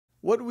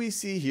What we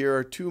see here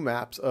are two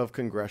maps of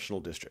congressional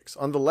districts.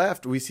 On the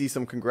left, we see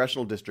some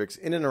congressional districts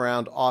in and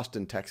around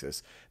Austin,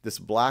 Texas. This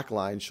black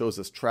line shows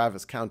us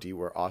Travis County,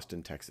 where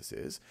Austin, Texas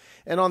is.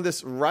 And on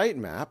this right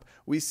map,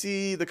 we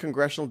see the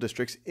congressional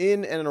districts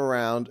in and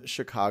around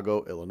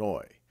Chicago,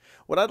 Illinois.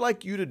 What I'd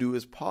like you to do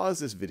is pause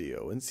this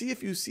video and see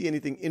if you see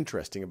anything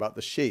interesting about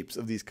the shapes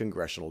of these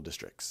congressional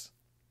districts.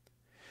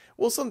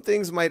 Well, some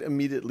things might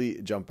immediately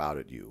jump out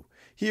at you.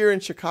 Here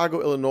in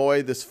Chicago,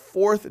 Illinois, this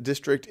 4th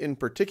district in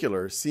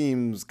particular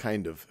seems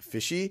kind of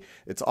fishy.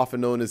 It's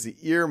often known as the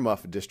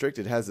earmuff district.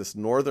 It has this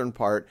northern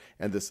part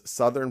and this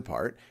southern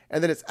part,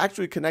 and then it's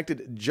actually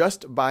connected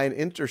just by an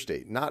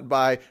interstate, not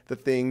by the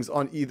things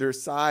on either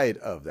side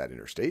of that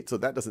interstate. So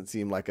that doesn't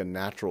seem like a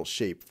natural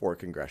shape for a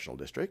congressional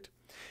district.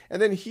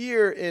 And then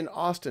here in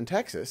Austin,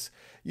 Texas,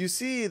 you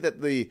see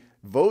that the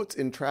votes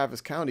in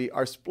Travis County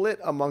are split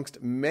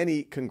amongst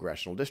many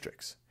congressional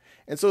districts.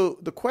 And so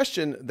the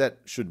question that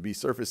should be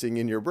surfacing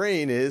in your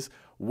brain is,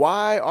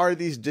 why are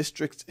these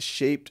districts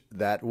shaped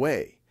that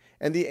way?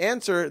 And the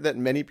answer that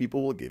many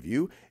people will give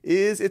you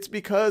is it's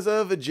because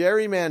of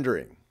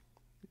gerrymandering.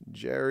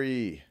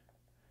 Gerrymandering,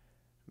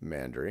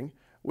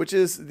 which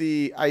is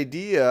the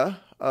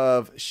idea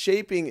of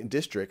shaping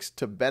districts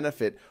to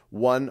benefit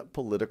one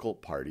political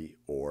party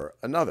or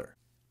another.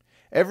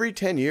 Every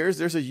 10 years,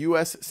 there's a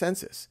U.S.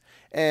 census.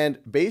 And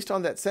based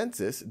on that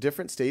census,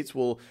 different states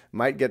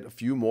might get a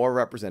few more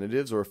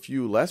representatives or a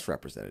few less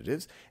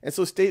representatives. And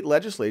so state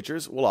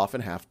legislatures will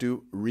often have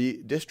to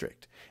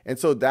redistrict. And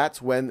so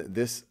that's when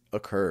this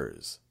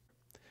occurs.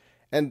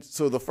 And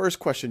so the first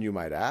question you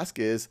might ask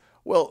is,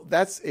 well,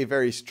 that's a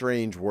very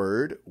strange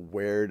word.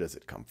 Where does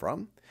it come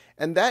from?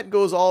 And that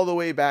goes all the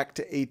way back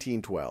to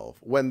 1812,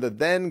 when the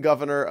then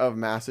governor of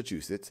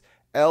Massachusetts,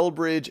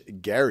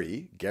 Elbridge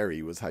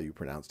Gerry was how you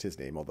pronounced his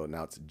name, although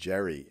now it's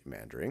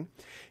gerrymandering,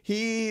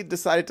 he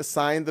decided to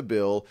sign the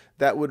bill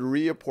that would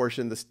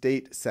reapportion the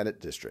state Senate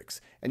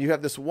districts. And you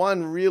have this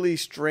one really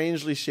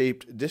strangely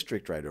shaped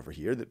district right over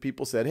here that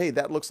people said, hey,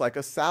 that looks like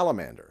a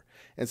salamander.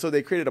 And so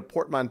they created a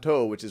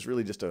portmanteau, which is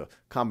really just a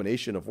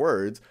combination of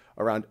words,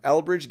 around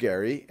Elbridge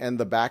Gerry and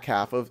the back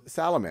half of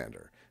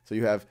salamander. So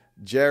you have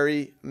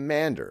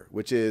gerrymander,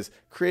 which is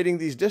creating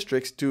these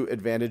districts to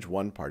advantage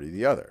one party or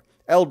the other.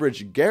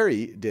 Elbridge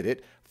Gerry did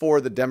it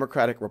for the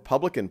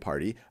Democratic-Republican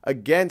Party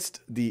against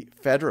the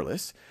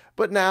Federalists,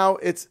 but now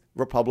it's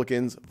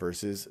Republicans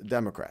versus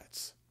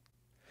Democrats.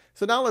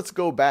 So now let's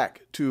go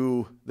back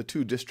to the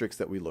two districts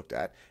that we looked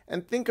at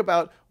and think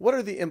about what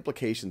are the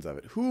implications of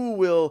it.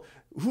 Who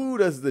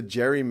does the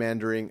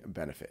gerrymandering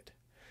benefit?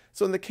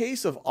 So in the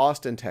case of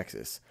Austin,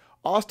 Texas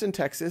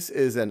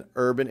is an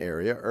urban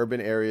area.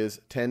 Urban areas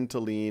tend to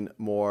lean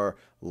more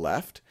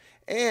left,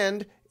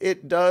 and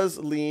it does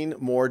lean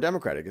more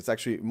Democratic. It's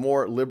actually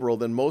more liberal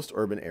than most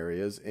urban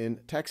areas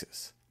in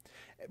Texas.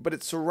 But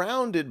it's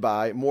surrounded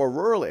by more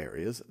rural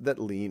areas that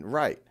lean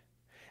right.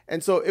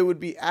 And so it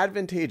would be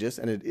advantageous,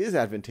 and it is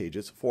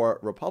advantageous for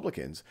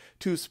Republicans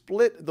to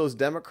split those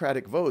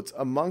Democratic votes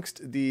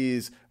amongst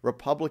these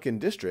Republican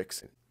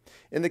districts.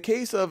 In the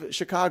case of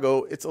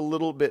Chicago, it's a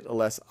little bit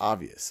less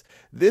obvious.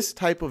 This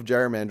type of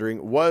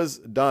gerrymandering was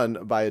done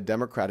by a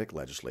Democratic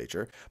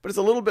legislature, but it's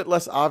a little bit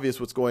less obvious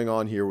what's going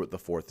on here with the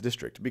 4th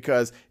district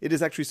because it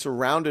is actually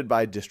surrounded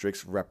by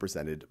districts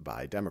represented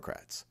by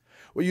Democrats.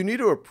 What you need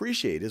to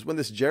appreciate is when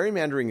this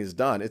gerrymandering is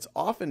done, it's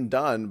often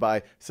done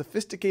by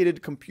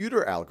sophisticated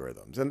computer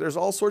algorithms, and there's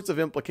all sorts of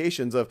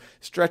implications of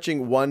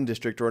stretching one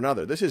district or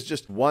another. This is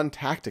just one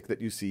tactic that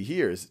you see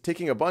here, is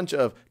taking a bunch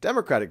of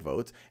Democratic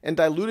votes and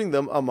diluting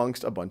them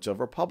amongst a bunch of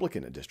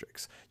Republican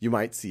districts. You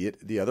might see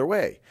it the other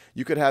way.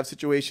 You could have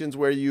situations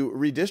where you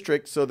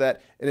redistrict so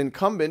that an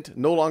incumbent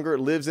no longer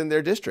lives in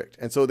their district,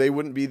 and so they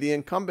wouldn't be the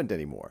incumbent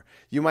anymore.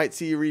 You might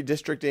see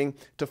redistricting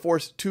to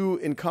force two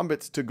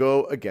incumbents to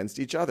go against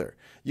each other.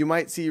 You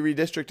might see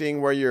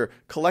redistricting where you're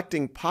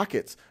collecting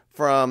pockets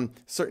from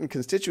certain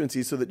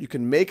constituencies so that you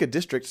can make a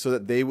district so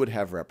that they would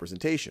have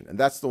representation. And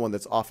that's the one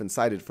that's often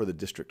cited for the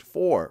District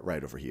 4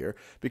 right over here,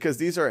 because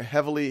these are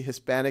heavily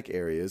Hispanic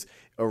areas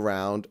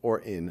around or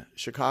in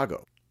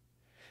Chicago.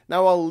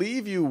 Now, I'll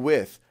leave you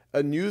with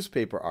a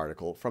newspaper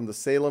article from the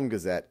Salem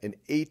Gazette in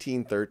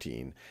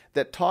 1813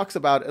 that talks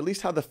about at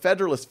least how the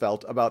Federalists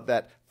felt about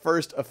that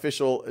first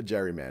official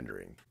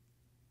gerrymandering.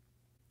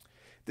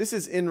 This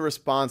is in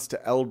response to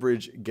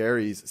Elbridge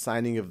Gerry's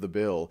signing of the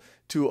bill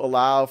to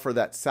allow for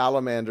that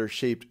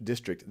salamander-shaped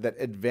district that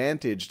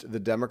advantaged the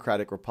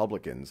Democratic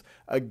Republicans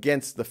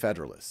against the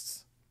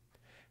Federalists.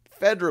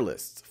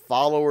 Federalists,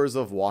 followers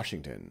of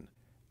Washington,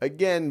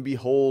 again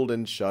behold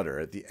and shudder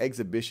at the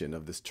exhibition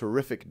of this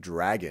terrific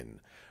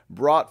dragon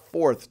brought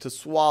forth to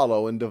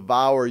swallow and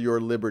devour your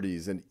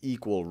liberties and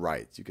equal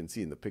rights. You can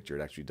see in the picture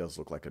it actually does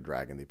look like a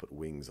dragon. They put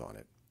wings on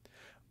it.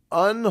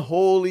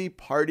 Unholy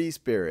party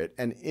spirit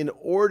and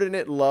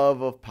inordinate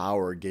love of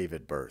power gave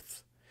it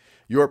birth.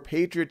 Your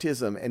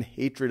patriotism and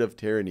hatred of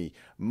tyranny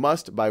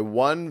must by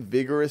one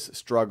vigorous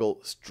struggle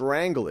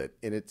strangle it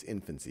in its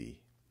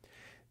infancy.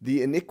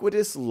 The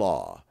iniquitous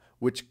law,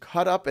 which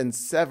cut up and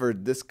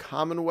severed this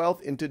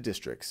commonwealth into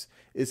districts,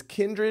 is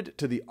kindred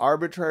to the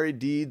arbitrary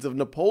deeds of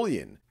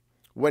Napoleon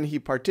when he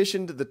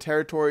partitioned the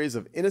territories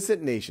of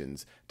innocent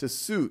nations to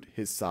suit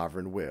his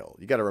sovereign will.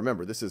 You got to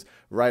remember, this is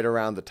right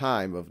around the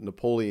time of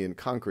Napoleon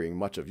conquering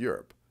much of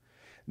Europe.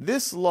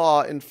 This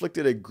law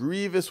inflicted a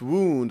grievous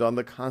wound on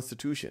the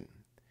Constitution.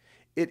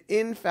 It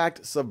in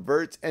fact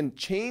subverts and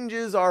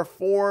changes our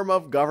form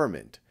of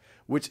government,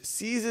 which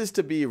ceases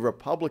to be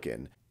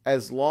republican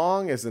as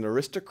long as an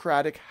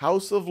aristocratic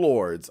House of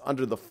Lords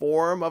under the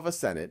form of a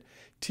Senate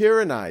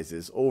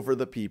tyrannizes over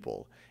the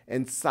people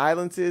and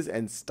silences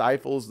and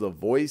stifles the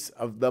voice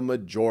of the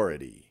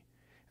majority.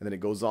 And then it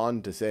goes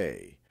on to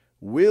say,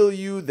 will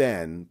you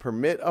then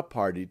permit a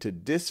party to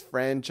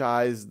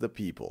disfranchise the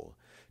people,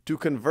 to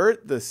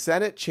convert the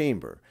Senate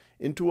chamber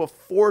into a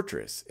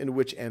fortress in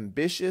which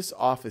ambitious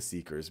office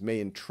seekers may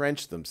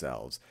entrench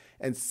themselves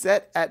and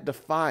set at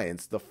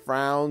defiance the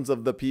frowns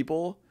of the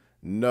people?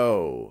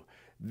 No,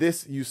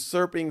 this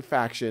usurping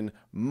faction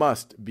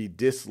must be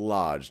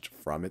dislodged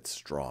from its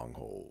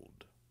stronghold.